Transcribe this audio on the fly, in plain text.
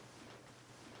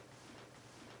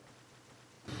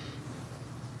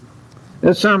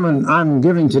This sermon I'm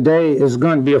giving today is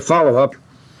going to be a follow-up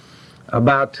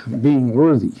about being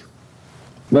worthy.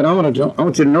 But I want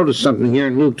you to notice something here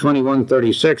in Luke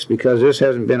 21:36, because this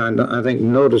hasn't been, I think,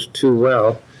 noticed too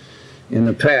well in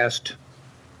the past.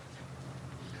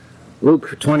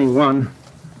 Luke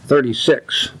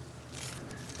 21:36.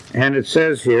 And it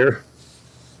says here,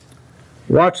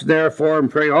 "Watch therefore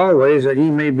and pray always, that ye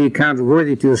may be counted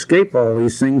worthy to escape all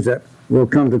these things that will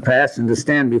come to pass, and to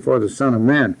stand before the Son of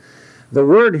Man." The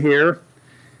word here,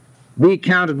 be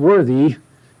counted worthy,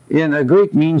 in the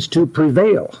Greek means to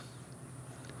prevail.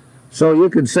 So you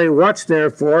could say, watch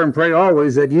therefore and pray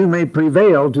always, that you may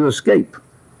prevail to escape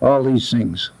all these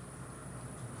things.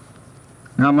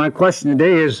 Now my question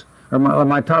today is, or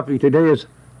my topic today is,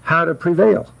 how to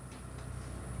prevail.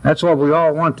 That's what we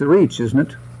all want to reach, isn't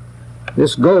it?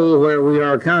 This goal where we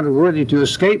are counted worthy to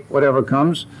escape whatever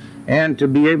comes, and to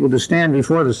be able to stand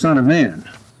before the Son of Man.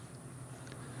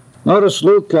 Notice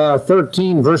Luke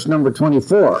 13, verse number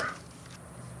 24.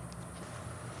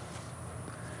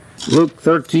 Luke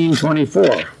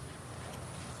 13:24.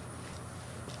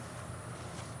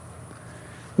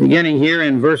 Beginning here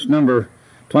in verse number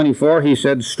 24, he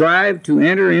said, "Strive to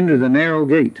enter into the narrow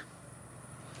gate.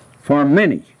 For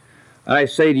many, I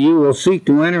say to you, will seek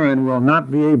to enter and will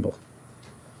not be able."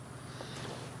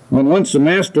 When once the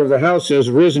master of the house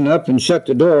has risen up and shut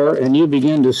the door, and you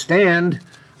begin to stand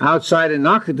outside and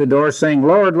knock at the door, saying,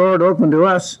 "Lord, Lord, open to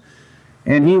us,"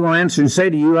 and he will answer and say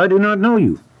to you, "I do not know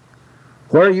you,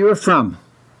 where you are from."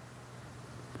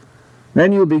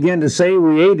 Then you begin to say,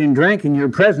 "We ate and drank in your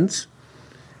presence,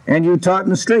 and you taught in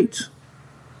the streets."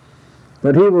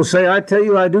 But he will say, "I tell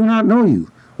you, I do not know you,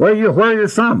 where you're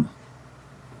from.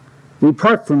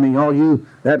 Depart from me, all you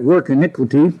that work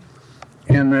iniquity."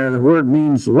 And the word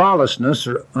means lawlessness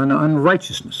or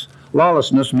unrighteousness.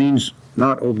 Lawlessness means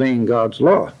not obeying God's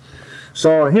law.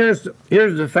 So here's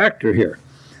the factor here.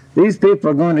 These people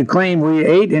are going to claim, "We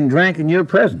ate and drank in your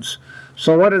presence."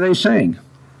 So what are they saying?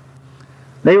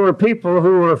 They were people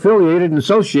who were affiliated and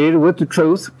associated with the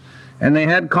truth, and they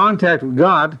had contact with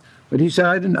God, but he said,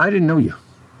 I didn't know you.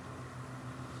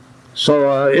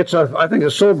 So it's, I think, a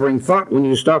sobering thought when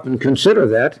you stop and consider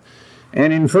that.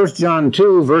 And in 1 John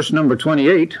 2, verse number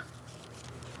 28,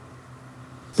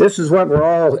 this is what we're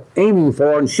all aiming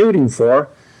for and shooting for.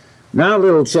 "Now,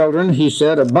 little children," he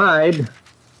said, "abide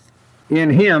in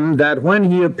him, that when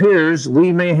he appears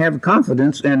we may have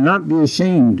confidence and not be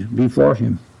ashamed before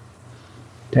him."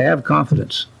 To have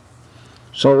confidence.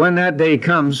 So when that day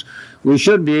comes, we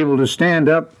should be able to stand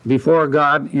up before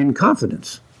God in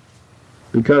confidence,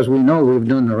 because we know we've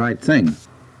done the right thing.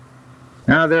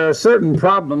 Now, there are certain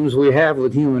problems we have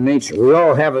with human nature. We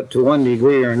all have it to one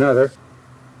degree or another,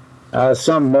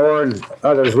 some more and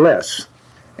others less.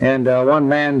 And one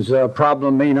man's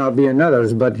problem may not be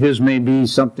another's, but his may be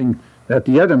something that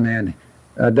the other man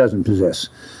doesn't possess.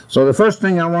 So the first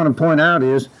thing I want to point out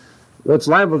is, what's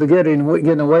liable to get in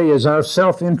the way is our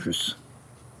self-interest.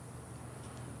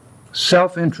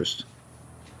 Self-interest.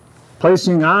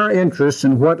 Placing our interests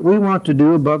in what we want to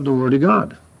do above the Word of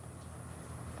God.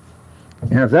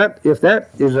 And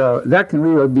that can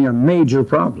really be a major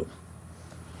problem.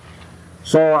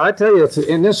 So I tell you,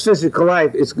 in this physical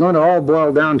life, it's going to all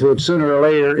boil down to it sooner or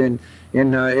later in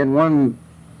one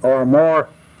or more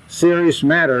serious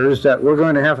matters, that we're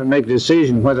going to have to make a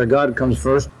decision whether God comes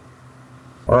first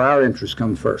or our interests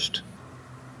come first.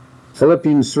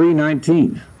 Philippians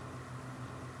 3:19.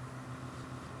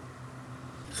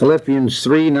 Philippians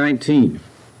 3:19.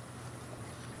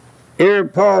 Here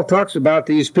Paul talks about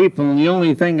these people, and the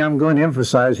only thing I'm going to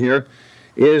emphasize here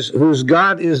is whose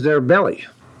God is their belly.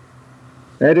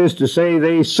 That is to say,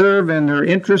 they serve and their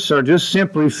interests are just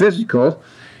simply physical,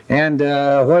 and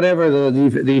whatever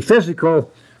the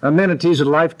physical amenities of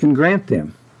life can grant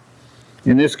them.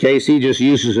 In this case, he just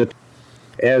uses it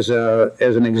as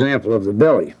an example of the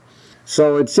belly.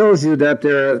 So it shows you that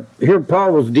here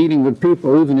Paul was dealing with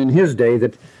people even in his day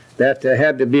that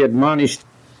had to be admonished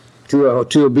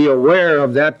to be aware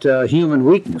of that human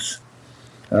weakness.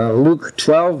 Luke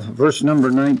 12, verse number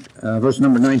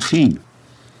 19.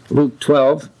 Luke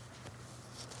 12,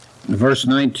 verse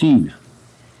 19.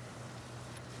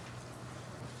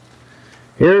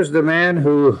 Here's the man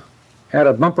who had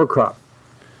a bumper crop,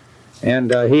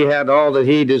 and he had all that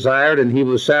he desired, and he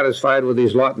was satisfied with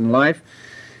his lot in life.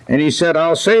 And he said,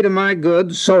 "I'll say to my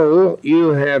good soul,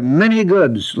 you have many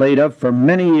goods laid up for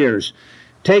many years.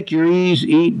 Take your ease,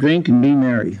 eat, drink, and be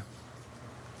merry."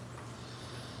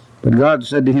 But God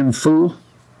said to him, "Fool,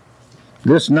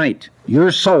 this night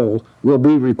your soul will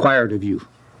be required of you."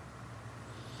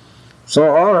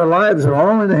 So all our lives are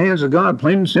all in the hands of God,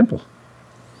 plain and simple.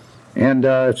 And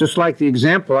it's just like the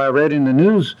example I read in the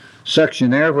news section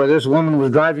there, where this woman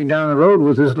was driving down the road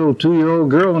with this little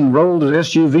 2-year-old girl and rolled the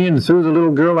SUV and threw the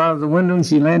little girl out of the window, and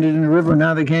she landed in the river, and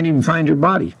now they can't even find her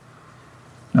body.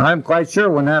 Now, I'm quite sure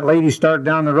when that lady started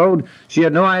down the road, she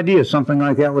had no idea something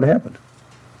like that would happen.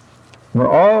 We're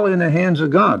all in the hands of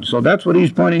God. So that's what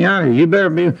he's pointing out here. You better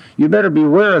be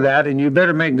aware of that, and you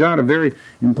better make God a very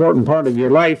important part of your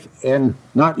life and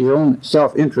not your own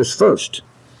self-interest first.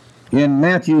 In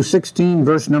Matthew 16,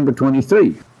 verse number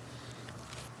 23.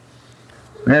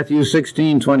 Matthew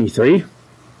 16:23.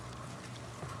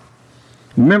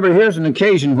 Remember, here's an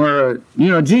occasion where,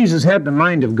 Jesus had the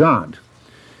mind of God.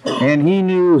 And he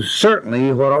knew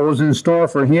certainly what was in store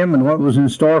for him and what was in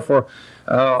store for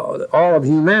all of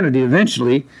humanity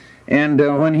eventually. And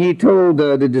when he told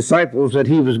the disciples that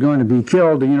he was going to be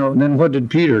killed, then what did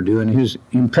Peter do? In his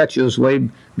impetuous way,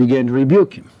 began to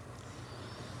rebuke him.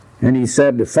 And he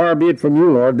said, "Far be it from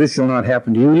you, Lord, this shall not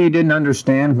happen to you." He didn't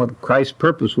understand what Christ's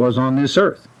purpose was on this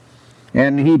earth.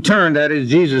 And he turned, that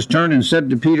is, Jesus turned and said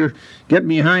to Peter, Get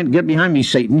behind me,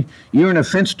 Satan. You're an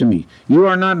offense to me. You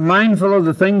are not mindful of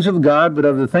the things of God, but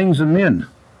of the things of men."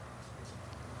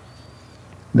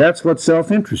 That's what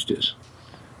self-interest is.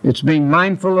 It's being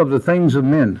mindful of the things of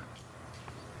men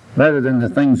rather than the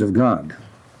things of God.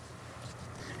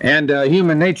 And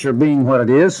human nature being what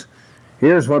it is,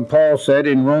 here's what Paul said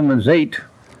in Romans 8,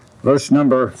 verse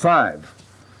number 5.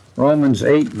 Romans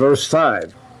 8, verse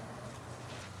 5.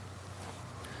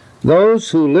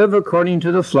 "Those who live according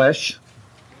to the flesh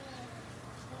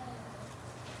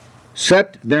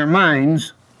set their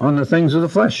minds on the things of the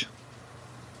flesh."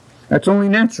 That's only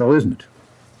natural, isn't it?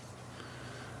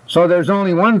 So there's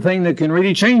only one thing that can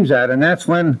really change that, and that's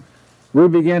when we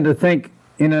begin to think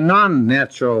in a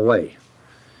non-natural way.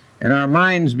 And our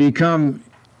minds become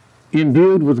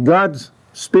imbued with God's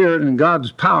Spirit and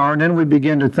God's power, and then we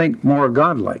begin to think more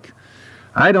God-like.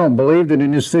 I don't believe that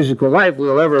in this physical life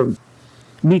we'll ever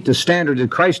meet the standard that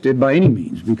Christ did by any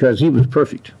means, because he was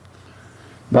perfect.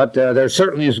 But there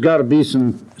certainly has got to be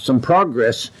some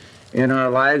progress in our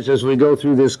lives as we go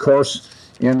through this course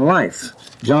in life.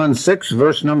 John 6,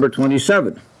 verse number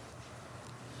 27.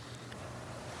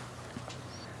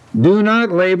 "Do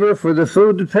not labor for the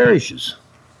food that perishes,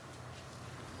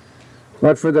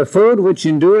 but for the food which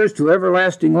endures to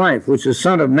everlasting life, which the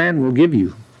Son of Man will give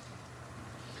you."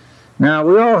 Now,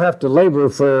 we all have to labor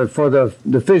for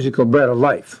the physical bread of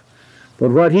life.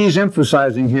 But what he's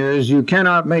emphasizing here is you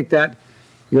cannot make that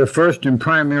your first and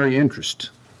primary interest.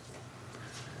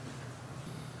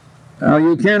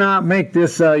 You cannot make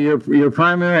this your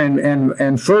primary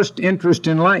and first interest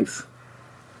in life.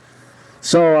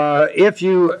 So if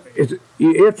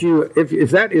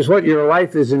that is what your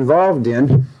life is involved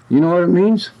in, you know what it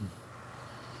means?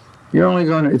 It's only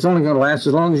going to last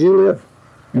as long as you live.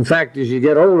 In fact, as you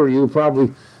get older, you'll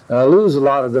probably lose a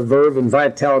lot of the verve and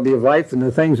vitality of life, and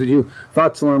the things that you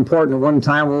thought were important at one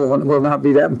time will not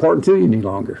be that important to you any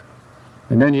longer.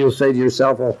 And then you'll say to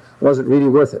yourself, well, was it really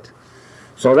worth it?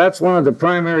 So that's one of the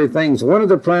primary things. One of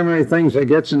the primary things that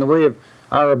gets in the way of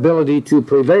our ability to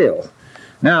prevail.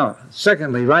 Now,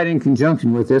 secondly, right in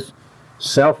conjunction with this,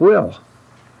 self-will.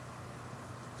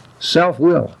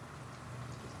 Self-will.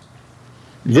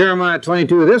 Jeremiah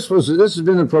 22, this has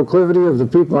been a proclivity of the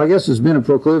people. I guess it's been a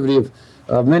proclivity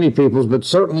of many peoples, but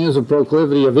certainly is a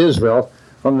proclivity of Israel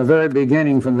from the very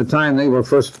beginning, from the time they were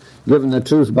first given the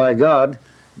truth by God,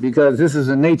 because this is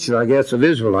the nature, I guess, of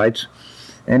Israelites.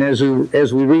 And as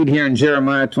we read here in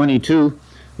Jeremiah 22,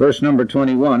 verse number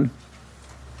 21,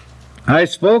 "I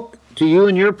spoke to you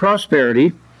in your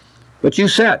prosperity, but you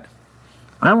said,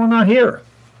 I will not hear.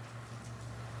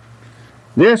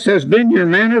 This has been your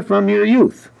manner from your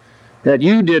youth, that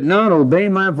you did not obey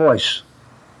my voice."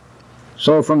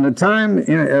 So from the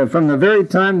very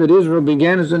time that Israel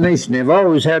began as a nation, they've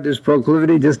always had this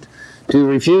proclivity just to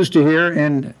refuse to hear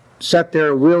and set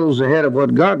their wills ahead of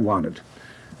what God wanted.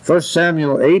 1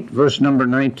 Samuel 8, verse number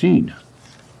 19.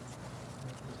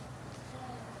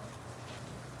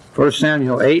 1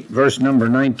 Samuel 8, verse number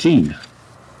 19.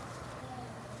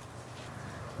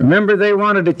 Remember, they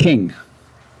wanted a king.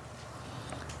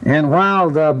 And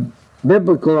while the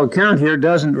biblical account here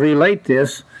doesn't relate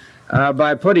this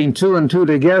by putting two and two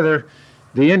together,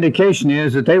 the indication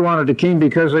is that they wanted a king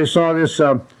because they saw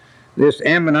this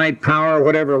Ammonite power,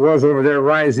 whatever it was over there,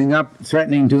 rising up,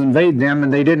 threatening to invade them,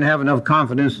 and they didn't have enough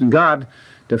confidence in God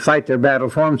to fight their battle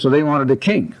for them, so they wanted a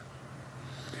king.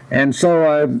 And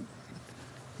so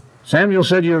Samuel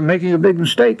said, "You're making a big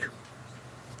mistake.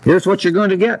 Here's what you're going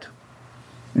to get."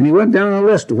 And he went down the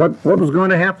list of what was going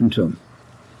to happen to him.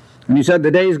 And he said,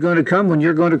 the day is going to come when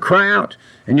you're going to cry out,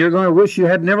 and you're going to wish you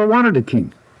had never wanted a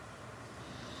king.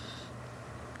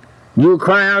 You will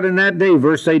cry out in that day,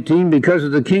 verse 18, because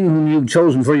of the king whom you've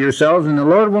chosen for yourselves, and the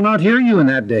Lord will not hear you in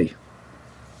that day.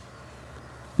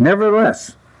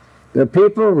 Nevertheless, the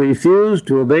people refused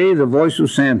to obey the voice of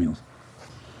Samuel.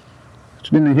 It's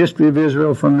been the history of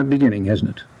Israel from the beginning,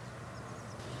 hasn't it?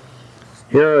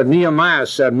 Here Nehemiah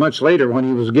said much later, when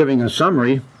he was giving a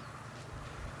summary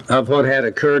of what had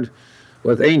occurred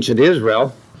with ancient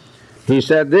Israel, he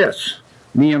said this,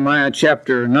 Nehemiah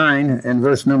chapter 9 and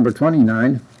verse number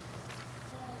 29.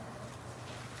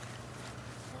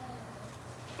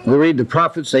 We read, the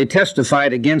prophets, they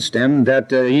testified against them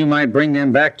that you might bring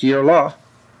them back to your law.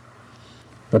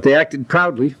 But they acted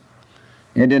proudly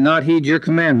and did not heed your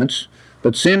commandments,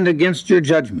 but sinned against your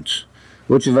judgments,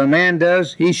 which if a man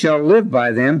does, he shall live by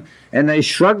them. And they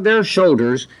shrugged their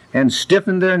shoulders and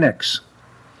stiffened their necks.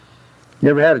 You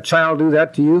ever had a child do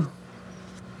that to you?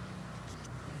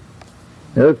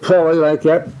 They're poorly like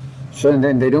that, so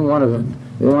then they don't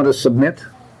want to submit.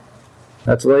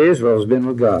 That's the way Israel's been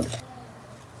with God.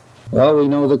 Well, we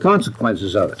know the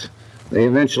consequences of it. They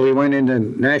eventually went into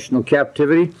national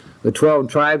captivity. The 12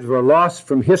 tribes were lost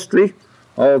from history,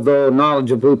 although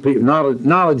knowledgeable people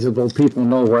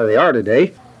know where they are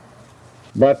today.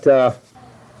 But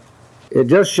it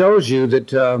just shows you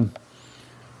that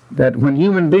that when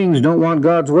human beings don't want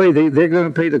God's way, they're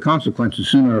going to pay the consequences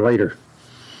sooner or later.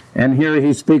 And here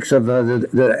he speaks of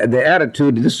the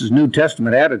attitude. This is New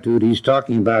Testament attitude he's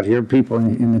talking about here, people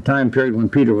in the time period when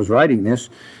Peter was writing this.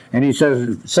 And he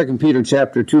says, 2 Peter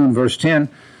chapter 2 and verse 10,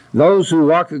 those who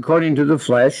walk according to the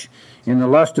flesh in the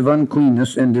lust of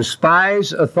uncleanness and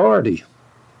despise authority.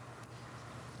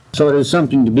 So it is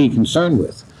something to be concerned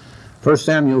with. 1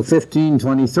 Samuel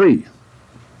 15:23.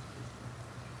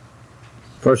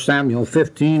 1 Samuel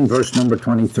 15, verse number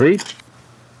 23.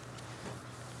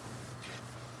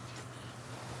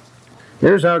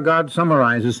 Here's how God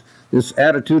summarizes this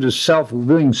attitude of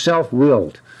being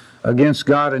self-willed against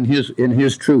God and in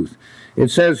His truth.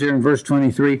 It says here in verse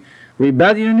 23,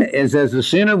 rebellion is as the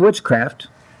sin of witchcraft,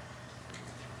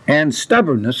 and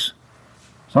stubbornness,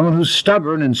 someone who's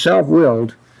stubborn and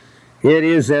self-willed, it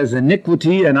is as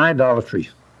iniquity and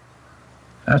idolatry.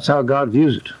 That's how God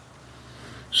views it.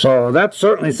 So that's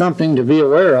certainly something to be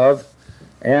aware of,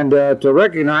 and to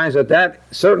recognize that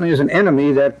certainly is an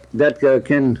enemy that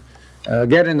can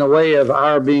get in the way of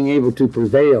our being able to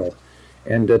prevail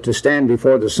and to stand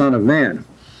before the Son of Man.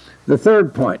 The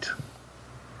third point,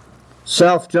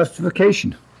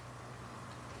 self-justification.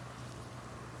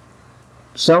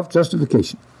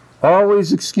 Self-justification.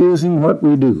 Always excusing what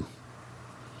we do.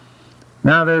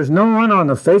 Now, there's no one on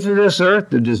the face of this earth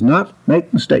that does not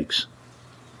make mistakes.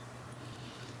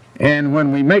 And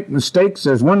when we make mistakes,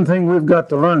 there's one thing we've got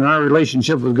to learn in our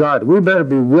relationship with God. We better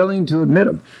be willing to admit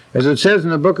them. As it says in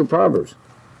the book of Proverbs,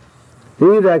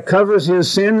 he that covers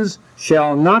his sins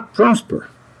shall not prosper,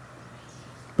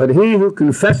 but he who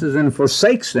confesses and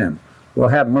forsakes them will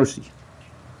have mercy.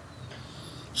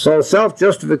 So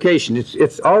self-justification,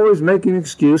 it's always making an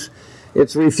excuse.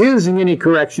 It's refusing any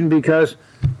correction because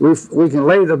we can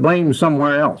lay the blame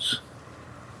somewhere else.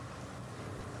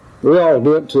 We all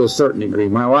do it to a certain degree.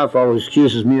 My wife always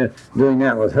accuses me of doing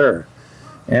that with her.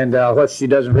 And what she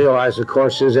doesn't realize, of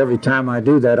course, is every time I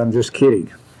do that, I'm just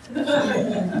kidding.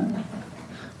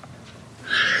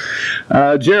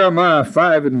 Jeremiah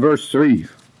 5 and verse 3.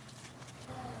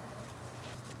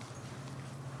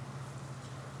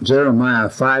 Jeremiah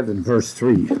 5 and verse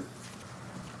 3.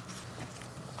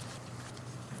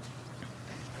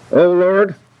 O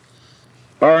Lord,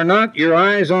 are not your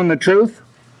eyes on the truth?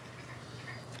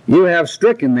 You have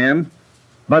stricken them,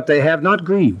 but they have not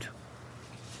grieved.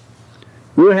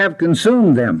 You have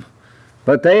consumed them,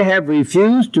 but they have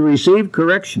refused to receive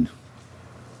correction.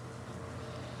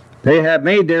 They have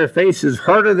made their faces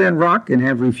harder than rock and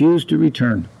have refused to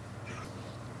return.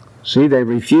 See, they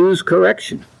refuse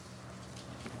correction.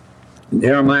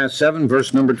 Jeremiah 7,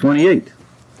 verse number 28.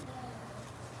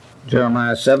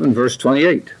 Jeremiah 7, verse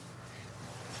 28.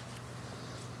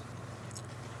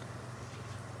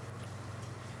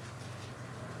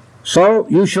 So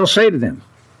you shall say to them,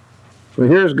 so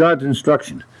here's God's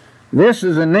instruction, this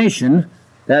is a nation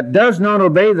that does not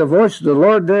obey the voice of the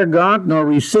Lord their God, nor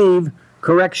receive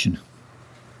correction.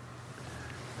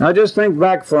 Now just think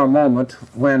back for a moment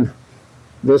when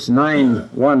this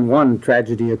 9/11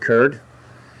 tragedy occurred,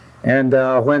 and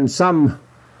when some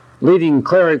leading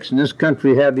clerics in this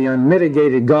country had the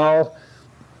unmitigated gall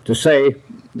to say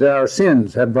that our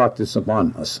sins had brought this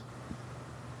upon us.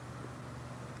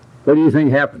 What do you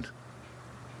think happened?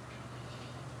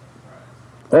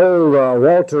 Old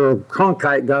Walter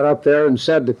Cronkite got up there and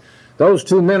said that those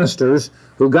two ministers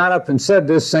who got up and said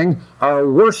this thing are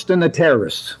worse than the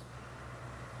terrorists.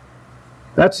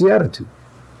 That's the attitude.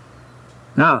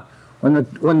 Now, when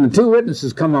the two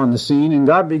witnesses come on the scene and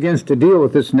God begins to deal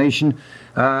with this nation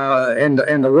and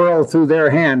the world through their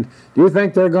hand, do you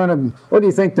think they're going to? What do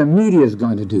you think the media is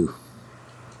going to do?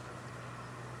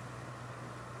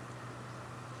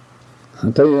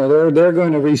 I'll tell you, they're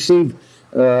going to receive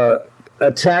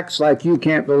attacks like you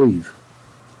can't believe.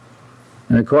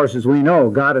 And of course, as we know,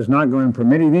 God is not going to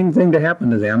permit anything to happen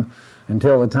to them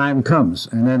until the time comes,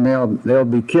 and then they'll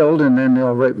be killed, and then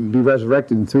they'll be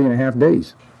resurrected in 3.5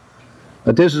 days.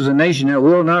 But this is a nation that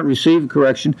will not receive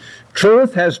correction.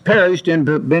 Truth has perished and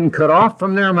been cut off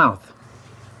from their mouth.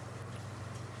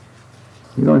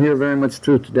 You don't hear very much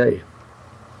truth today.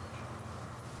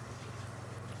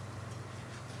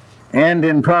 And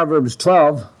in Proverbs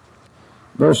 12,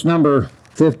 verse number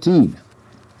 15.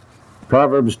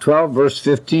 Proverbs 12, verse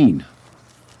 15.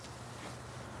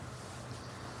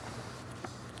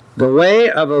 The way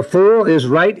of a fool is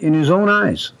right in his own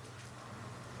eyes,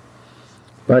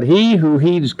 but he who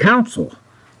heeds counsel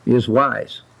is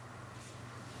wise.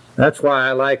 That's why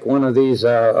I like one of these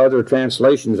other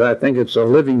translations. I think it's a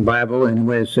Living Bible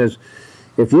anyway. It says,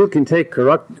 if you can take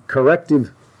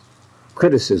corrective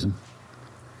criticism,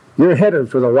 you're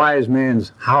headed for the wise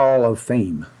man's hall of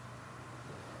fame.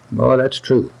 Boy, that's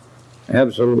true.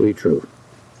 Absolutely true.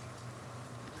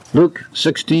 Luke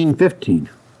 16:15.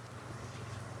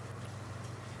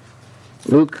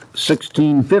 Luke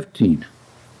 16:15.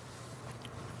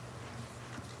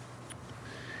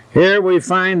 Here we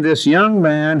find this young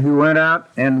man who went out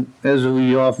and, as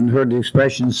we often heard the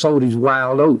expression, sowed his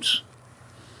wild oats.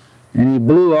 And he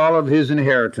blew all of his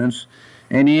inheritance,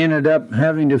 and he ended up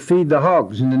having to feed the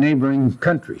hogs in the neighboring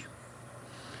country.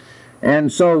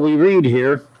 And so we read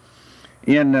here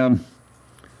in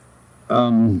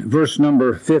verse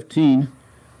number 15,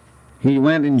 he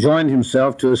went and joined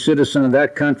himself to a citizen of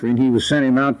that country, and he was sent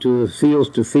him out to the fields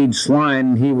to feed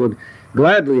swine, and he would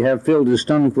gladly have filled his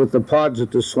stomach with the pods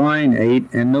that the swine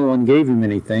ate, and no one gave him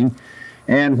anything.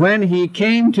 And when he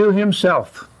came to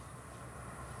himself,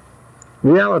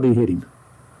 reality hit him.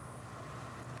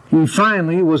 He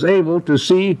finally was able to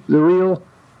see the real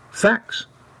facts.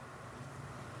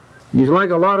 He's like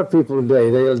a lot of people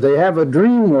today. They have a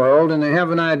dream world, and they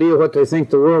have an idea what they think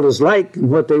the world is like and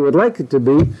what they would like it to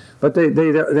be, but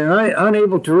they're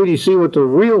unable to really see what the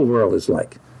real world is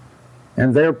like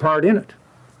and their part in it.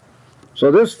 So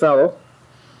this fellow,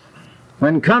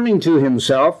 when coming to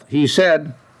himself, he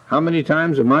said, how many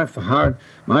times have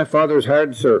my father's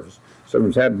hired servants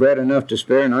had bread enough to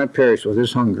spare, and I perish with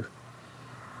this hunger.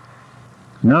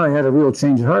 Now he had a real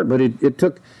change of heart, but it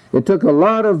took a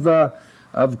lot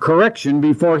of correction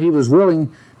before he was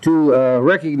willing to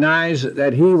recognize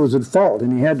that he was at fault,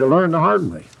 and he had to learn the hard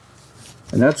way.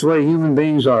 And that's the way human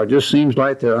beings are. It just seems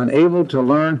like they're unable to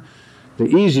learn the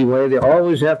easy way. They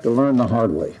always have to learn the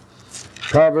hard way.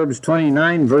 Proverbs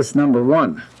 29, verse number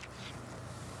 1.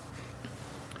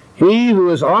 He who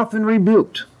is often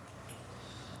rebuked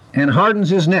and hardens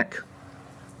his neck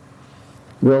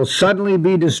will suddenly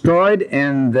be destroyed,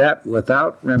 and that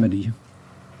without remedy.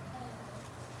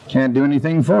 Can't do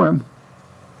anything for him.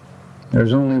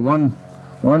 There's only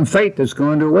one fate that's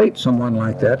going to await someone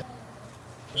like that.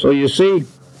 So you see,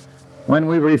 when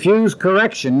we refuse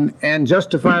correction and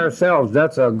justify ourselves,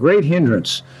 that's a great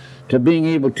hindrance to being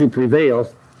able to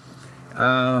prevail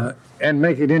and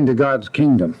make it into God's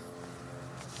kingdom.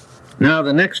 Now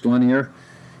the next one here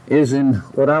is in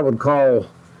what I would call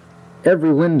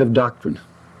every wind of doctrine.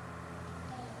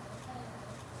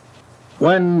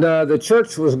 When the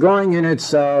church was going in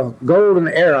its golden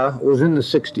era, it was in the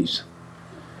 60s.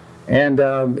 And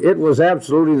it was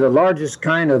absolutely the largest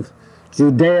kind of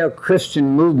Judeo-Christian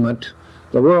movement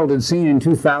the world had seen in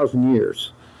 2,000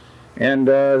 years. And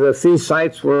the feast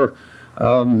sites were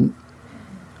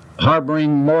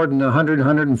harboring more than 100,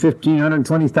 115,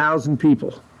 120,000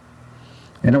 people.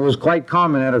 And it was quite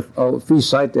common at a feast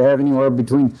site to have anywhere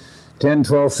between 10,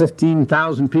 12,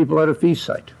 15,000 people at a feast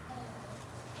site.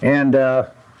 And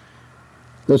the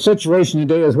situation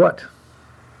today is what?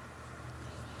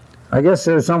 I guess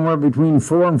there's somewhere between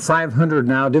 400 and 500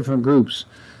 now different groups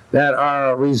that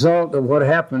are a result of what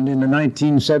happened in the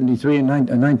 1973 and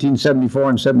 1974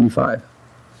 and 75.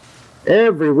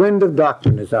 Every wind of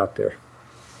doctrine is out there.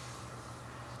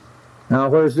 Now,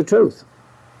 where's the truth?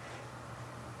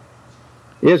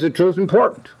 Is the truth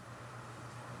important?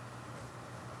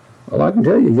 Well, I can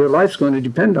tell you, your life's going to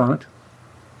depend on it.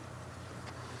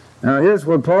 Now, here's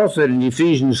what Paul said in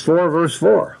Ephesians 4, verse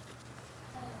 4.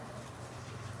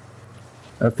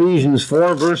 Ephesians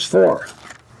 4, verse 4.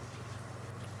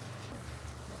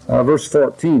 Verse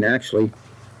 14, actually.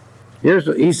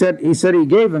 He said he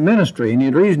gave a ministry, and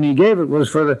the reason he gave it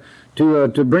was to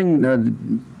bring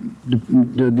the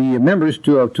members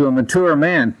to a mature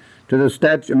man, to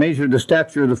measure the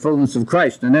stature of the fullness of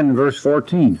Christ. And then in verse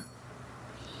 14,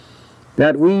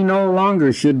 that we no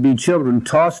longer should be children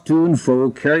tossed to and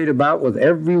fro, carried about with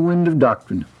every wind of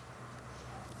doctrine.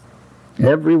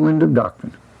 Every wind of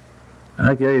doctrine.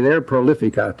 I tell you, they're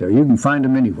prolific out there. You can find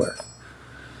them anywhere.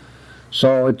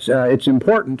 So it's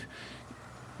important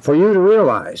for you to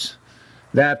realize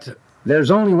that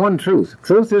there's only one truth.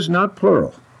 Truth is not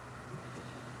plural.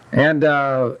 And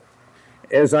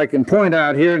as I can point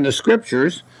out here in the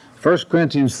Scriptures, 1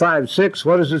 Corinthians 5:6,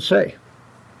 what does it say?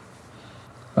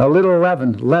 A little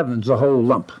leaven leavens a whole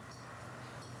lump.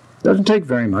 Doesn't take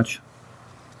very much.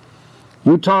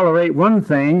 You tolerate one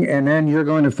thing, and then you're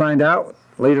going to find out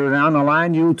later down the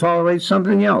line you tolerate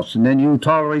something else, and then you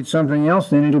tolerate something else,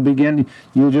 then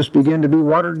you'll just begin to be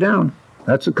watered down.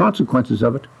 That's the consequences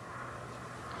of it.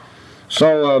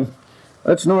 So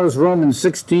let's notice Romans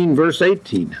 16, verse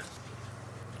 18.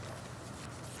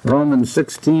 Romans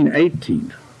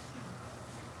 16:18.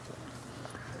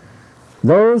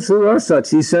 Those who are such,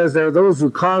 he says, there are those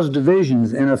who cause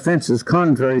divisions and offenses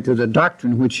contrary to the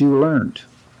doctrine which you learned.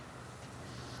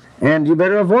 And you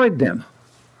better avoid them.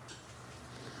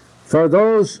 For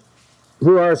those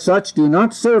who are such do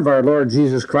not serve our Lord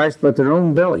Jesus Christ, but their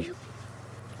own belly.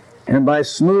 And by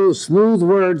smooth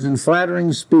words and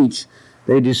flattering speech,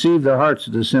 they deceive the hearts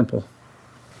of the simple.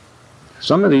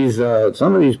 Some of these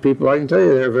people, I can tell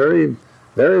you, they're very,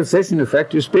 very efficient,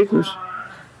 effective speakers.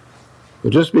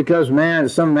 But just because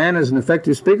some man is an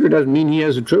effective speaker doesn't mean he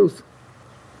has the truth.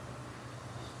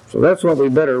 So that's what we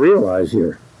better realize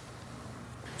here.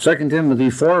 2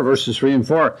 Timothy 4, verses 3 and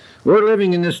 4. We're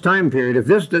living in this time period.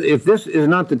 If this is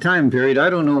not the time period, I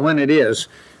don't know when it is,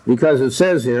 because it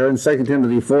says here in 2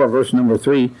 Timothy 4, verse number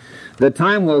 3, the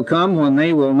time will come when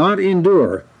they will not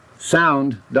endure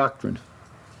sound doctrine.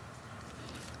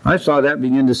 I saw that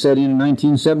begin to set in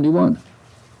 1971.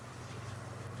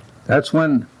 That's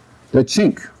when the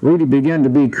chink really began to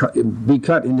be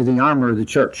cut into the armor of the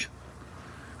church.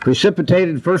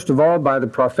 Precipitated, first of all, by the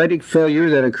prophetic failure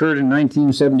that occurred in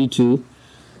 1972.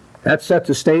 That set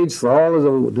the stage for all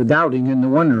of the doubting and the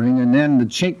wondering, and then the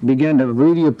chink began to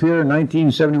really appear in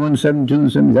 1971, 72,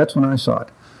 and 70. That's when I saw it.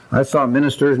 I saw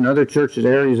ministers in other churches,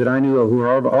 areas that I knew of, who were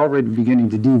already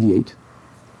beginning to deviate.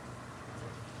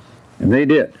 And they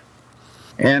did.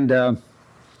 And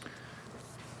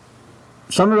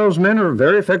some of those men are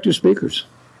very effective speakers.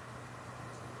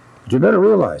 But you better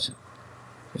realize it.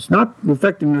 It's not the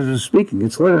effectiveness of speaking,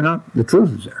 it's whether or not the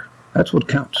truth is there. That's what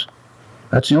counts.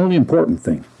 That's the only important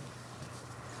thing.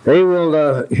 They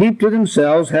will heap to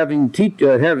themselves, having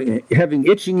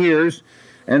itching ears,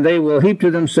 and they will heap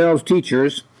to themselves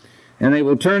teachers, and they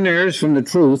will turn their ears from the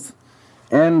truth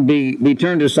and be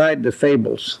turned aside to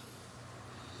fables.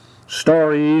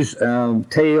 Stories,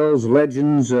 tales,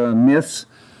 legends, myths,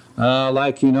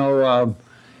 like,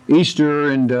 Easter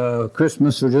and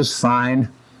Christmas are just fine.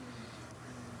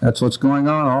 That's what's going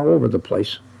on all over the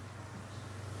place,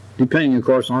 depending, of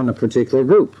course, on the particular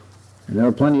group. And there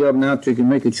are plenty of them out there you can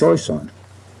make a choice on.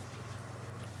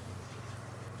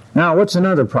 Now, what's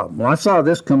another problem? Well, I saw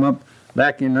this come up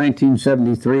back in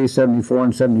 1973, 74,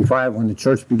 and 75 when the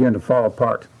church began to fall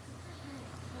apart.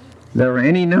 There were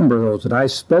any number of those that I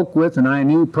spoke with and I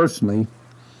knew personally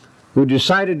who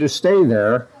decided to stay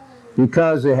there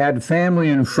because they had family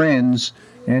and friends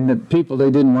and the people they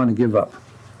didn't want to give up.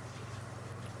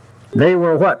 They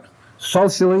were what?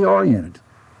 Socially oriented.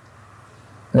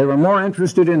 They were more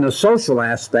interested in the social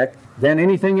aspect than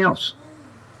anything else.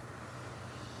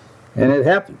 And it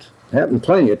happened. It happened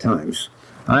plenty of times.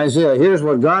 Isaiah, here's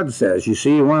what God says. You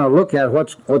see, you want to look at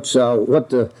what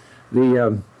the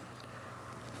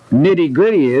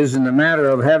nitty-gritty is in the matter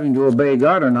of having to obey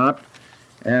God or not,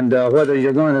 and whether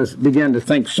you're going to begin to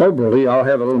think soberly. I'll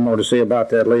have a little more to say about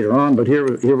that later on, but here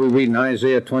we read in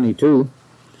Isaiah 22,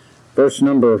 verse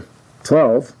number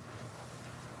 12.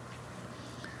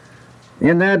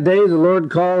 In that day the Lord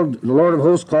of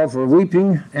hosts called for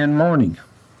weeping and mourning,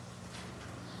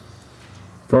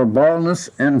 for baldness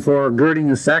and for girding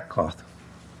the sackcloth.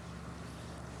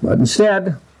 But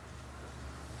instead,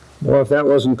 if that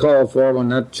wasn't called for when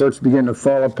that church began to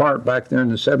fall apart back there in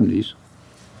the 70s.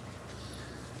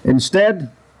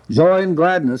 Instead, joy and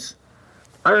gladness.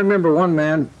 I remember one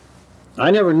man,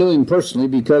 I never knew him personally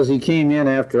because he came in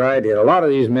after I did. A lot of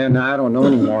these men I don't know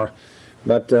anymore,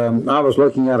 but I was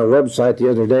looking at a website the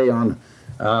other day on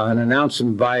an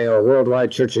announcement by a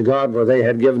Worldwide Church of God where they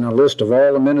had given a list of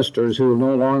all the ministers who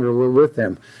no longer were with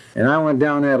them. And I went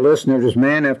down that list and there was just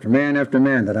man after man after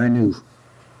man that I knew.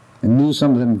 and knew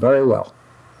some of them very well.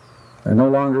 They're no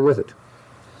longer with it.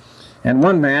 And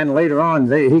one man, later on,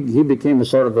 he became a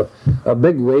sort of a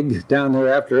bigwig down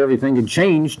there after everything had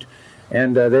changed,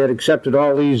 and they had accepted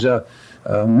all these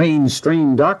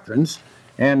mainstream doctrines,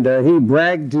 and he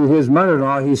bragged to his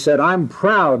mother-in-law. He said, "I'm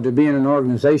proud to be in an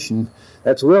organization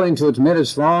that's willing to admit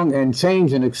it's wrong and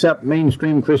change and accept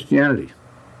mainstream Christianity."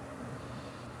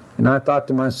 And I thought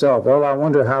to myself, well, I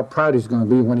wonder how proud he's going to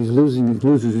be when he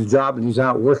loses his job and he's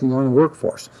out working on the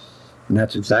workforce. And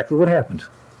that's exactly what happened.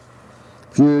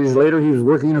 A few years later, he was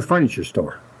working in a furniture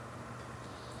store.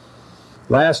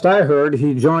 Last I heard,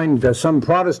 he joined some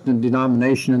Protestant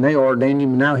denomination, and they ordained him,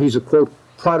 and now he's a, quote,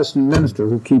 Protestant minister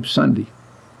who keeps Sunday.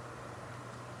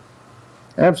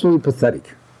 Absolutely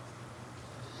pathetic.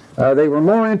 They were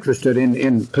more interested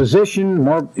in position,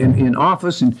 more in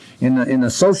office, and in the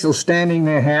social standing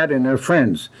they had in their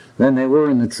friends than they were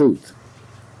in the truth.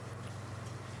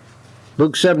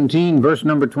 Luke 17, verse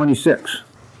number 26.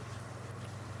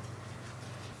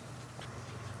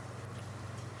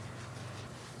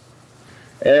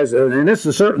 And this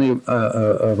is certainly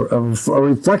a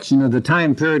reflection of the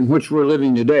time period in which we're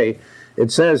living today.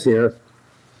 It says here,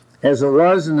 "As it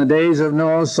was in the days of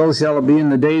Noah, so shall it be in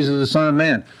the days of the Son of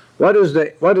Man." What is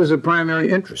the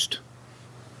primary interest?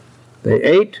 They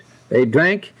ate, they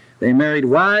drank, they married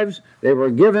wives, they were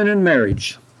given in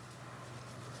marriage.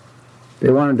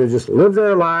 They wanted to just live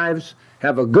their lives,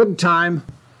 have a good time,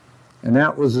 and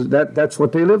that's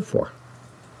what they lived for.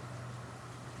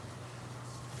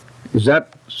 Is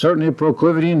that certainly a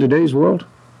proclivity in today's world?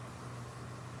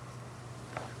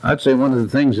 I'd say one of the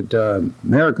things that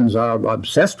Americans are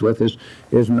obsessed with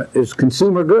is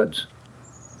consumer goods.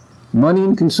 Money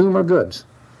and consumer goods.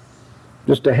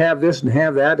 Just to have this and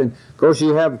have that. And of course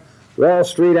you have Wall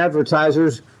Street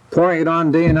advertisers pouring it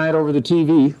on day and night over the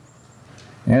TV.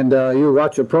 And you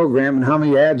watch a program, and how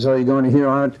many ads are you going to hear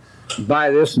on it?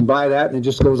 Buy this and buy that, and it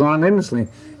just goes on endlessly.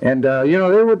 And let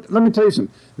me tell you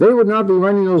something. They would not be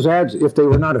running those ads if they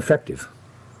were not effective,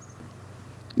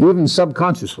 even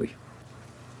subconsciously.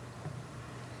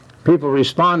 People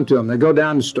respond to them. They go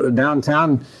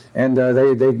downtown and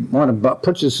they want to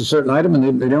purchase a certain item,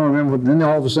 and they don't remember. Then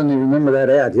all of a sudden they remember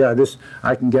that ad. Yeah,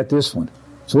 I can get this one.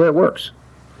 That's the way it works.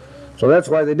 So that's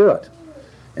why they do it.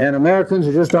 And Americans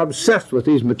are just obsessed with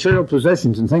these material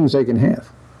possessions and things they can have.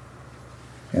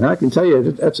 And I can tell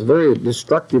you that's a very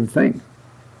destructive thing.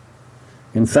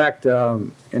 In fact,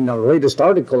 in the latest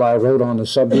article I wrote on the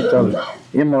subject of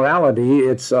immorality,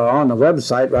 it's on the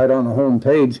website, right on the home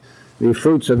page, The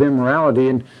Fruits of Immorality,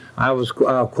 and I was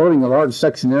quoting a large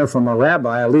section there from a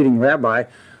leading rabbi,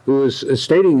 who was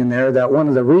stating in there that one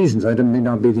of the reasons, it may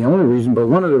not be the only reason, but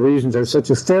one of the reasons there's such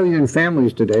a failure in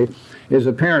families today is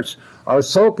the parents are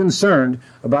so concerned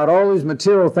about all these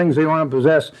material things they want to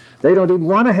possess, they don't even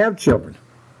want to have children.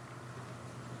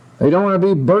 They don't want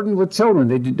to be burdened with children.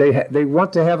 They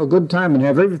want to have a good time and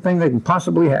have everything they can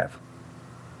possibly have.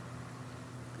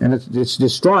 And it's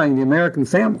destroying the American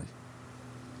family.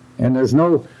 And there's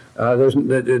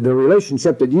the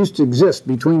relationship that used to exist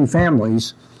between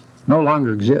families no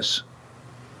longer exists.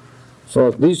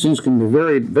 So these things can be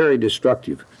very, very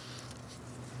destructive.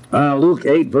 Luke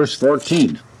 8, verse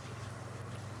 14.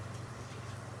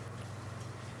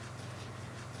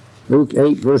 Luke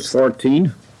 8, verse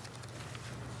 14.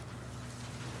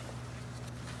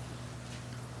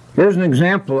 Here's an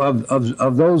example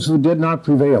of those who did not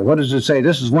prevail. What does it say?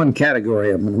 This is one category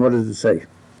of them. What does it say?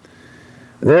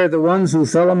 They're the ones who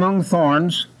fell among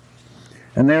thorns,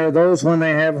 and they are those when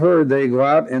they have heard, they go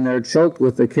out and they're choked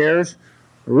with the cares,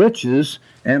 riches,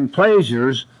 and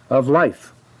pleasures of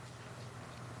life.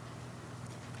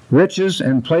 Riches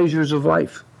and pleasures of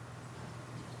life.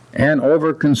 And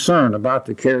over concern about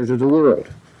the cares of the world.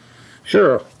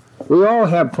 Sure, we all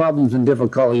have problems and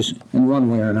difficulties in one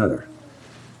way or another.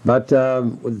 But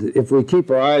if we keep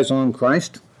our eyes on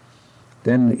Christ,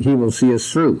 then He will see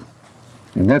us through.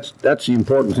 And that's the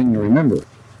important thing to remember.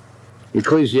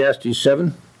 Ecclesiastes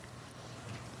 7.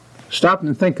 Stop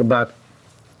and think about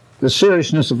the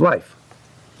seriousness of life.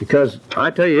 Because I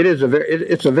tell you,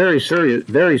 it's a very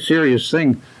serious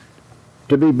thing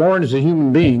to be born as a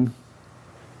human being,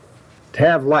 to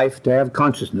have life, to have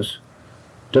consciousness,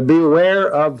 to be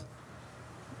aware of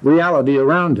reality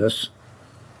around us,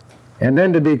 and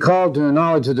then to be called to the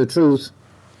knowledge of the truth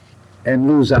and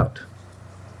lose out.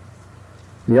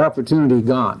 The opportunity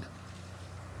gone.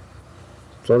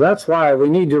 So that's why we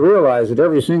need to realize that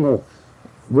every single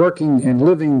working and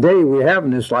living day we have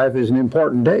in this life is an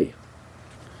important day.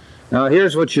 Now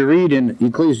here's what you read in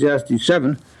Ecclesiastes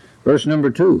 7, verse number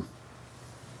 2.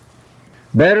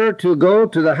 Better to go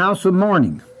to the house of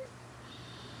mourning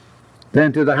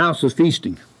than to the house of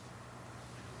feasting.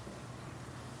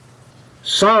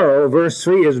 Sorrow, verse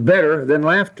 3, is better than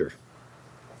laughter.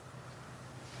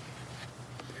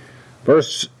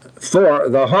 Verse 4,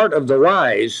 the heart of the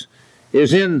wise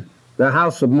is in the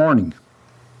house of mourning,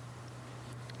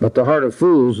 but the heart of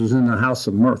fools is in the house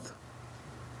of mirth.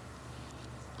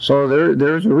 So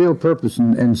there's a real purpose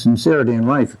and sincerity in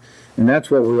life, and that's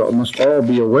what we must all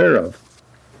be aware of.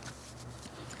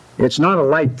 It's not a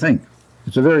light thing.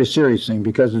 It's a very serious thing,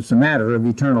 because it's a matter of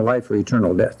eternal life or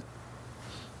eternal death.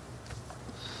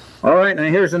 All right, now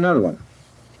here's another one.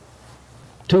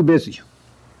 Too busy.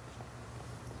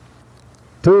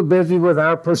 Too busy with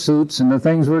our pursuits and the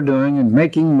things we're doing and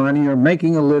making money or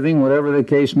making a living, whatever the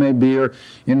case may be, or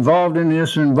involved in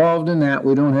this or involved in that,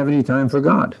 we don't have any time for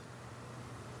God.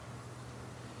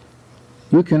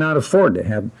 You cannot afford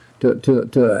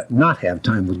to not have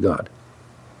time with God.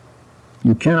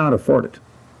 You cannot afford it,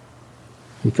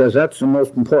 because that's the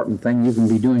most important thing you can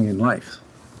be doing in life.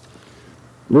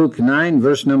 Luke 9,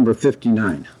 verse number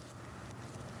 59.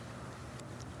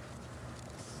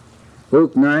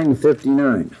 Luke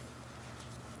 9:59.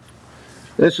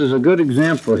 This is a good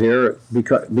example here,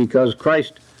 because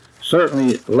Christ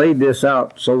certainly laid this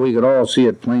out so we could all see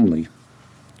it plainly.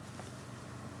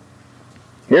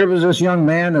 Here was this young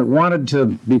man that wanted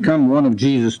to become one of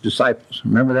Jesus' disciples.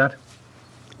 Remember that?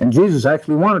 And Jesus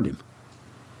actually wanted him.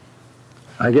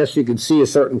 I guess you could see a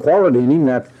certain quality in him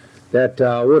that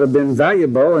would have been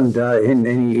valuable, and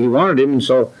he wanted him. And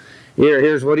so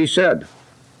here's what he said.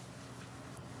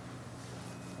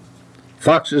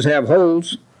 Foxes have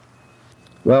holes.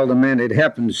 Well, the man, it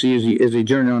happened to see as he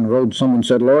journeyed on the road, someone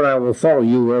said, Lord, I will follow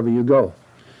you wherever you go.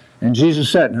 And Jesus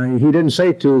said, now he didn't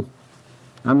say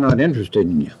I'm not interested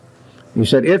in you. He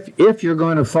said, if you're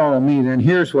going to follow me, then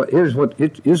here's what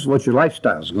your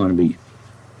lifestyle is going to be.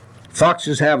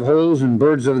 Foxes have holes and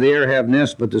birds of the air have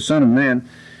nests, but the Son of Man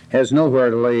has nowhere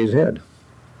to lay his head.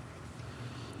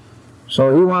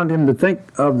 So he wanted him to think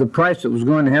of the price that was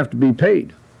going to have to be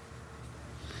paid.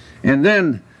 And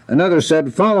then another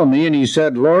said, follow me. And he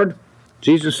said, Lord,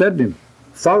 Jesus said to him,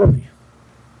 follow me.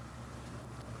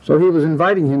 So he was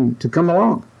inviting him to come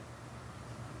along.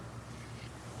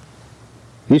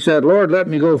 He said, Lord, let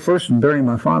me go first and bury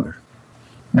my father.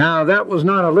 Now, that was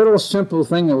not a little simple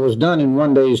thing that was done in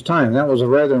one day's time. That was a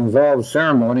rather involved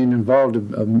ceremony and involved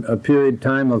a period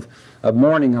time of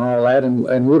mourning and all that,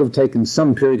 and would have taken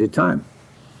some period of time.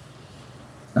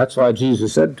 That's why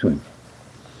Jesus said to him,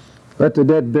 let the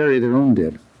dead bury their own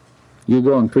dead. You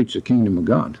go and preach the kingdom of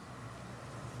God.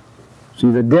 See,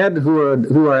 the dead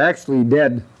who are actually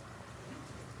dead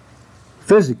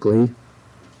physically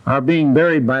are being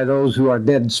buried by those who are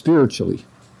dead spiritually.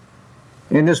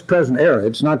 In this present era,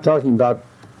 it's not talking about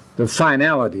the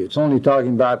finality. It's only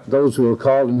talking about those who are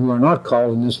called and who are not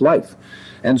called in this life.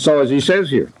 And so, as he says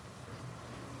here,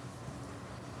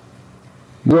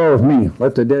 go with me.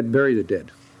 Let the dead bury the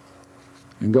dead.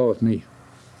 And go with me.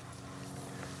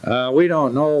 We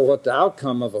don't know what the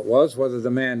outcome of it was, whether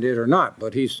the man did or not,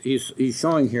 but he's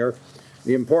showing here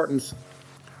the importance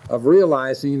of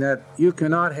realizing that you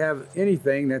cannot have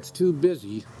anything that's too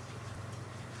busy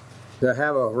to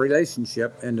have a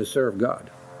relationship and to serve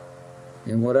God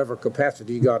in whatever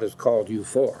capacity God has called you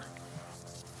for.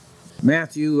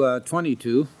 Matthew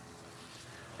 22,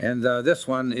 and this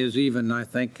one is even, I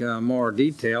think, more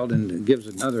detailed and gives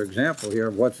another example here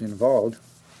of what's involved.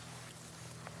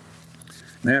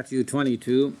 Matthew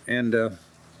 22 and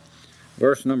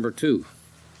verse number 2.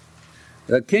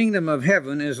 The kingdom of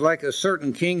heaven is like a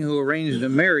certain king who arranged a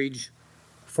marriage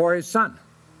for his son.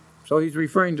 So he's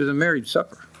referring to the marriage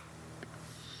supper.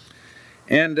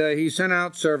 And he sent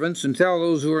out servants and tell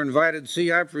those who are invited,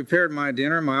 see, I've prepared my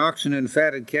dinner, my oxen and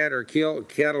fatted cattle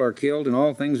are killed, and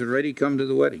all things are ready, come to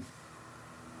the wedding.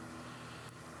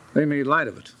 They made light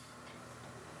of it.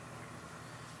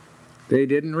 They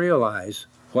didn't realize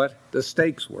what the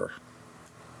stakes were.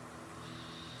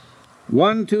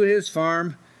 One to his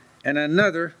farm and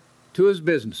another to his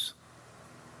business.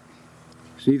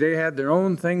 See, they had their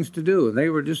own things to do, and they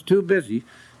were just too busy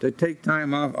to take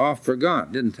time off for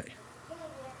God, didn't they?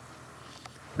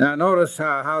 Now notice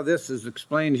how this is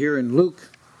explained here in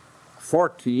Luke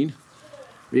 14,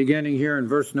 beginning here in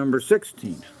verse number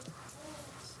 16.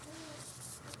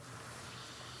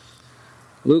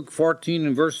 Luke 14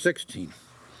 and verse 16.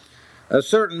 A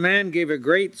certain man gave a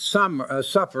great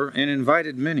supper and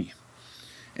invited many,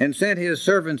 and sent his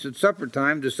servants at supper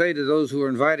time to say to those who were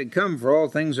invited, come, for all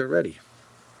things are ready.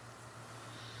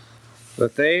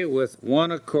 But they, with one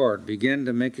accord, began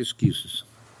to make excuses.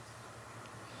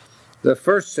 The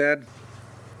first said,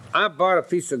 I bought a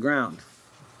piece of ground,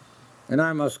 and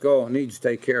I must go and need to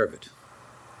take care of it.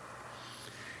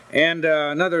 And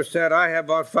another said, I have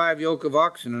bought 5 yoke of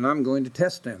oxen, and I'm going to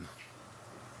test them.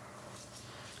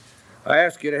 I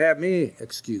ask you to have me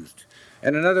excused.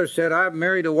 And another said, I've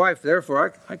married a wife,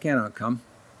 therefore I cannot come.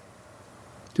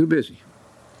 Too busy.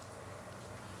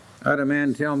 I had a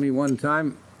man tell me one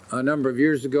time, a number of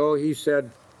years ago, he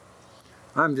said,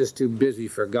 I'm just too busy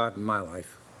for God in my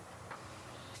life.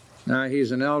 Now,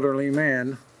 he's an elderly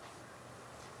man,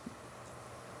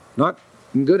 not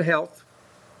in good health,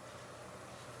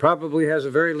 probably has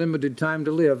a very limited time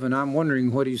to live, and I'm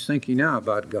wondering what he's thinking now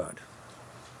about God.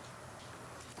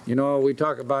 You know, we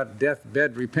talk about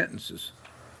deathbed repentances.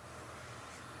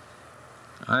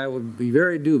 I would be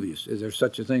very dubious if there's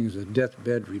such a thing as a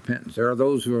deathbed repentance. There are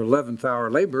those who are 11th hour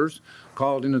laborers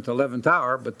called in at the 11th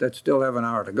hour, but that still have an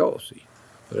hour to go, see.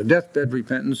 But a deathbed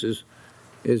repentance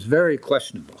is very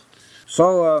questionable.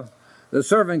 So the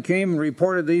servant came and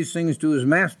reported these things to his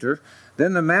master.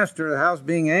 Then the master of the house,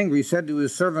 being angry, said to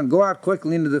his servant, Go out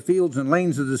quickly into the fields and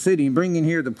lanes of the city, and bring in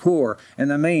here the poor, and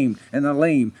the maimed, and the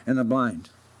lame, and the blind.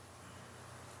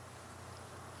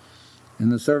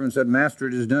 And the servant said, Master,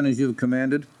 it is done as you have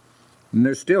commanded, and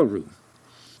there's still room.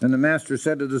 And the master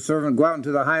said to the servant, Go out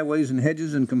into the highways and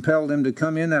hedges, and compel them to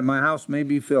come in, that my house may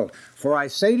be filled. For I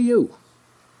say to you,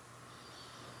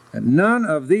 that none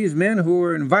of these men who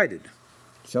were invited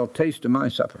shall taste of my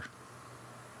supper.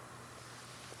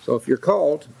 So if you're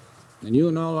called, and you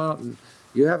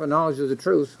have a knowledge of the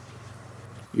truth,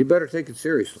 you better take it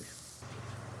seriously,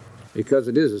 because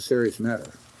it is a serious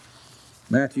matter.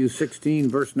 Matthew 16,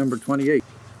 verse number 28.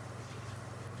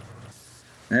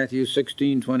 Matthew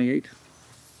 16, 28.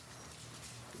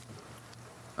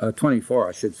 24,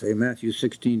 I should say. Matthew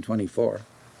 16, 24.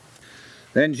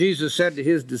 Then Jesus said to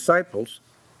his disciples,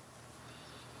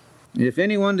 If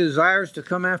anyone desires to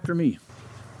come after me,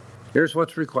 here's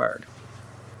what's required.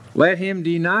 Let him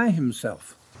deny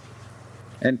himself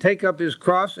and take up his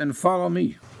cross and follow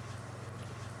me.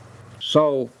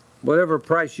 So, whatever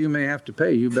price you may have to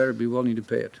pay, you better be willing to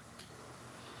pay it.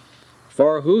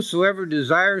 For whosoever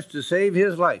desires to save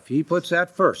his life, he puts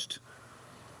that first,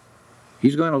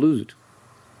 he's going to lose it.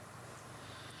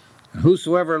 And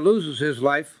whosoever loses his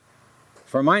life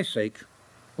for my sake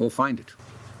will find it.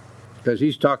 Because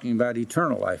he's talking about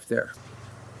eternal life there.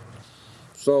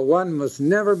 So one must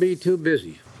never be too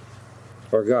busy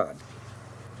for God.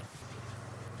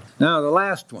 Now the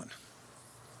last one.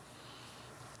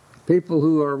 People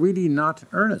who are really not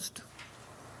earnest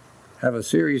have a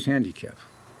serious handicap.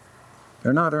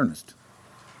 They're not earnest.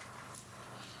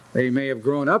 They may have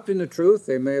grown up in the truth,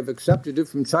 they may have accepted it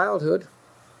from childhood,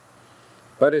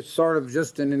 but it's sort of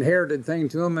just an inherited thing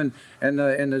to them, and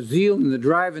the zeal and the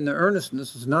drive and the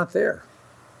earnestness is not there.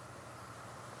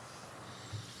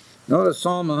 Notice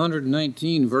Psalm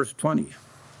 119, verse 20.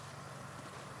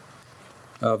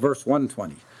 Verse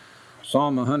 120.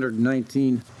 Psalm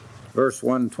 119, verse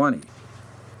 120.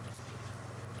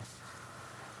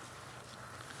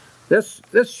 This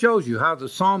shows you how the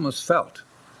psalmist felt.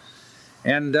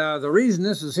 And the reason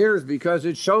this is here is because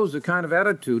it shows the kind of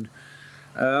attitude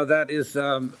that is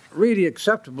really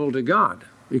acceptable to God.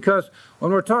 Because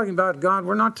when we're talking about God,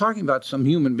 we're not talking about some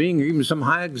human being or even some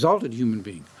high exalted human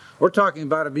being. We're talking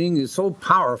about a being that's so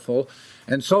powerful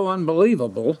and so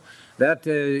unbelievable that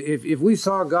if we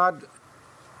saw God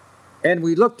and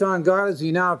we looked on God as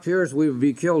he now appears, we would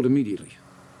be killed immediately.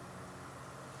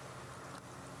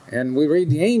 And we read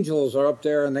the angels are up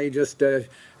there and they just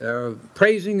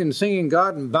praising and singing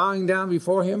God and bowing down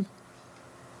before him.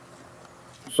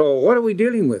 So what are we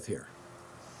dealing with here?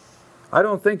 I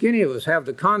don't think any of us have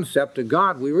the concept of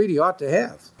God we really ought to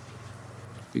have.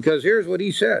 Because here's what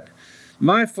he said.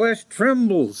 My flesh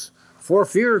trembles for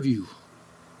fear of you.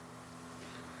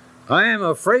 I am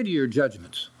afraid of your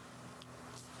judgments.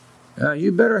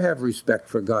 You better have respect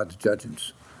for God's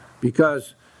judgments.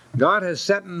 Because God has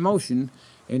set in motion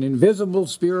an invisible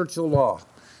spiritual law.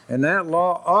 And that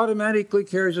law automatically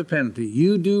carries a penalty.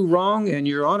 You do wrong and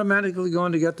you're automatically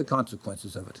going to get the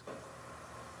consequences of it.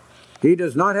 He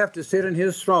does not have to sit in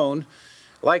his throne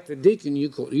like the deacon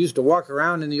used to walk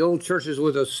around in the old churches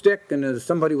with a stick, and as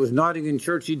somebody was nodding in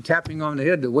church, he'd tap him on the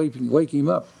head to wake him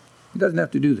up. He doesn't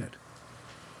have to do that.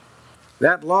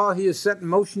 That law he has set in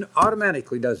motion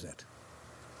automatically does that.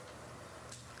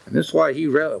 And this is why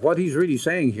what he's really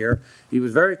saying here, he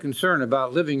was very concerned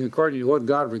about living according to what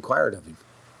God required of him.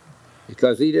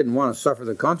 Because he didn't want to suffer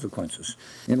the consequences.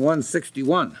 In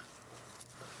 161,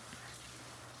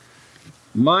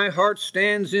 my heart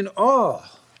stands in awe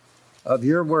of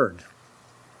your word.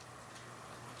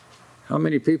 How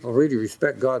many people really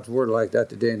respect God's word like that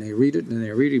today, and they read it and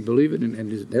they really believe it,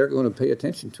 and they're going to pay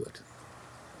attention to it?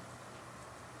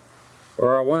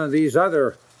 Or one of these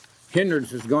other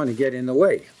hindrance is going to get in the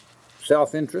way.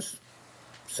 Self-interest,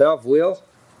 self-will,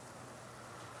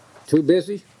 too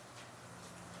busy,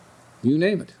 you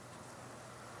name it.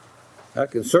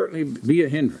 That can certainly be a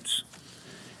hindrance.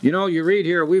 You know, you read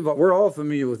here, we're all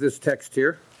familiar with this text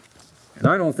here, and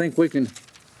I don't think we can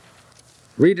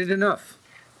read it enough.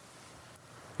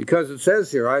 Because it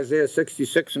says here, Isaiah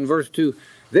 66 and verse 2,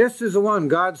 this is the one,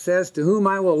 God says, to whom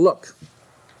I will look.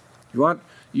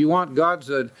 You want God's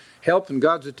help and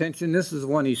God's attention? This is the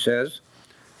one he says.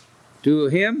 To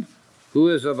him who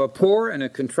is of a poor and a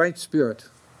contrite spirit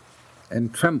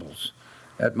and trembles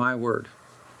at my word.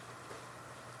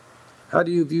 How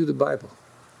do you view the Bible?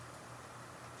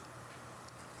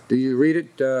 Do you read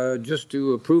it just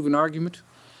to prove an argument?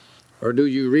 Or do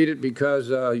you read it because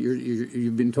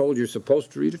you've been told you're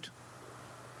supposed to read it?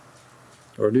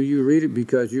 Or do you read it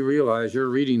because you realize you're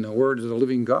reading the words of the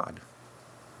living God?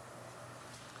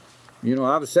 You know,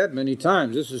 I've said many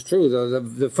times, this is true,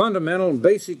 the fundamental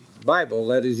basic Bible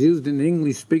that is used in the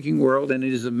English-speaking world, and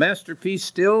it is a masterpiece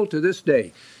still to this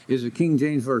day, is the King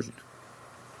James Version.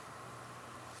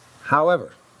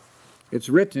 However, it's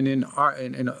written in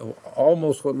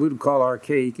almost what we would call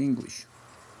archaic English.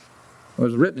 It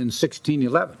was written in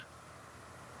 1611,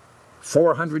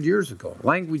 400 years ago.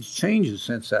 Language changes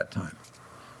since that time.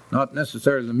 Not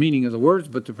necessarily the meaning of the words,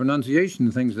 but the pronunciation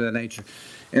and things of that nature.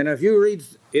 And if you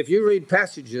read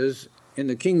passages in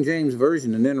the King James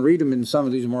Version and then read them in some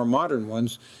of these more modern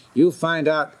ones, you'll find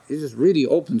out it just really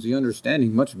opens the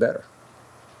understanding much better.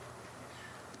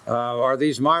 Are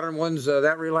these modern ones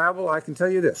that reliable? I can tell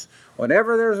you this.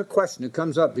 Whenever there's a question that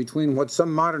comes up between what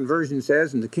some modern version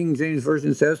says and the King James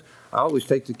Version says, I always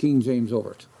take the King James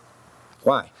over it.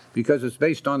 Why? Because it's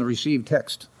based on the received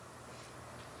text.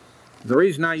 The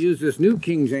reason I use this new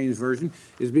King James Version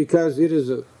is because it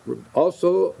is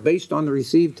also based on the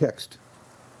received text.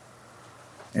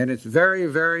 And it's very,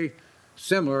 very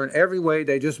similar in every way.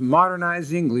 They just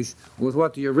modernized English with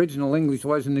what the original English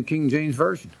was in the King James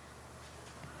Version.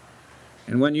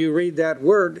 And when you read that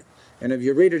word, and if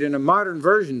you read it in a modern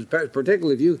version,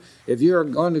 particularly if you're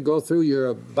going to go through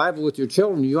your Bible with your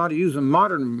children, you ought to use a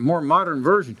more modern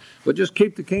version. But just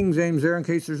keep the King James there in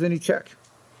case there's any check.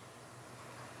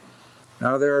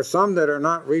 Now, there are some that are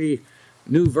not really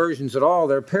new versions at all.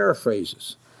 They're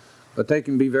paraphrases. But they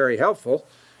can be very helpful.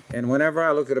 And whenever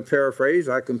I look at a paraphrase,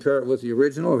 I compare it with the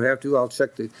original. If I have to, I'll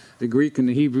check the Greek and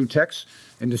the Hebrew text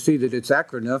and to see that it's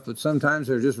accurate enough. But sometimes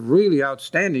they're just really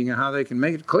outstanding in how they can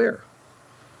make it clear.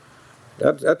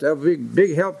 That's a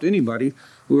big help to anybody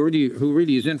who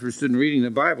really is interested in reading the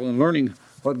Bible and learning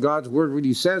what God's Word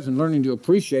really says and learning to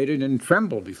appreciate it and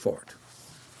tremble before it.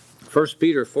 1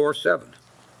 Peter 4:7.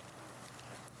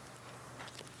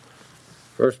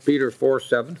 1 Peter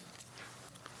 4:7.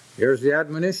 Here's the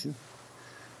admonition.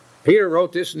 Peter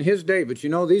wrote this in his day, but you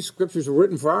know, these scriptures were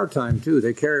written for our time too.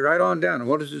 They carry right on down. And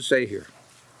what does it say here?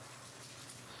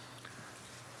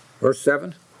 Verse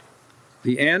 7.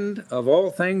 The end of all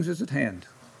things is at hand.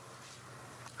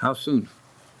 How soon?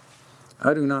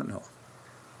 I do not know.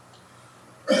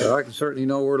 But I can certainly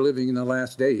know we're living in the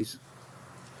last days.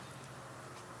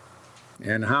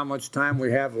 And how much time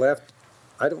we have left,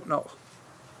 I don't know.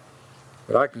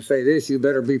 But I can say this, you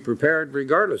better be prepared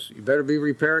regardless. You better be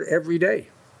prepared every day.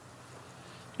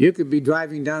 You could be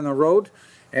driving down the road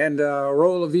and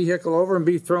roll a vehicle over and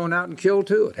be thrown out and killed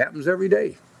too. It happens every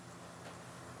day.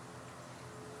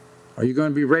 Are you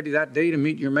going to be ready that day to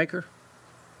meet your Maker?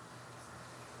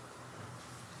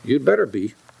 You'd better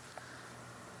be.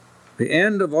 The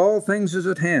end of all things is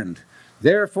at hand.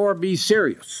 Therefore be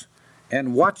serious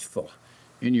and watchful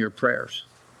in your prayers.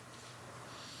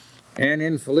 And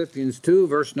in Philippians 2,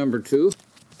 verse number 2.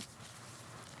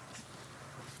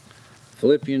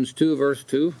 Philippians 2, verse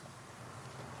 2.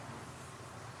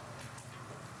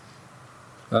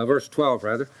 Verse 12,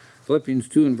 rather. Philippians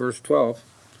 2 and verse 12.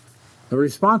 The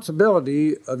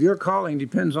responsibility of your calling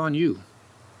depends on you.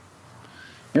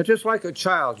 It's just like a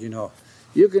child, you know.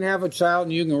 You can have a child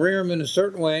and you can rear them in a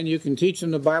certain way and you can teach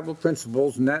them the Bible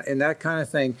principles and that kind of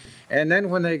thing. And then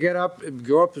when they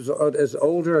grow up as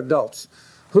older adults,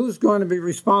 who's going to be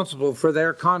responsible for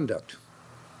their conduct?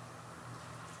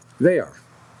 They are.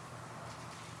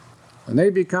 When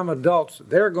they become adults,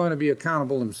 they're going to be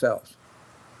accountable themselves.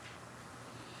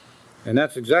 And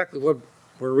that's exactly what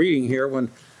we're reading here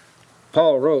when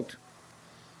Paul wrote,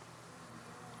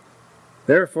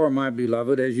 Therefore, my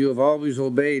beloved, as you have always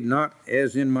obeyed, not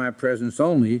as in my presence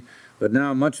only, but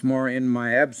now much more in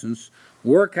my absence,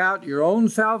 work out your own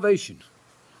salvation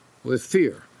with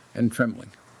fear and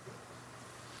trembling.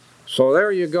 So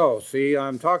there you go. See,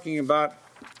 I'm talking about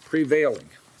prevailing.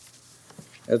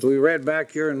 As we read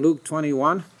back here in Luke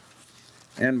 21,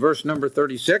 And verse number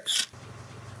 36.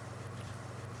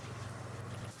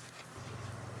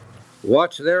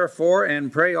 Watch therefore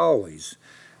and pray always,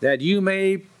 that you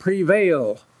may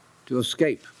prevail to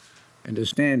escape and to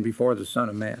stand before the Son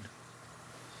of Man.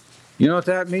 You know what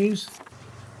that means?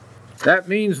 That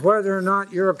means whether or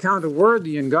not you're accounted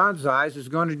worthy in God's eyes is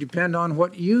going to depend on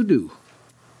what you do.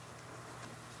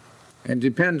 And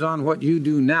depends on what you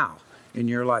do now in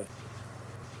your life.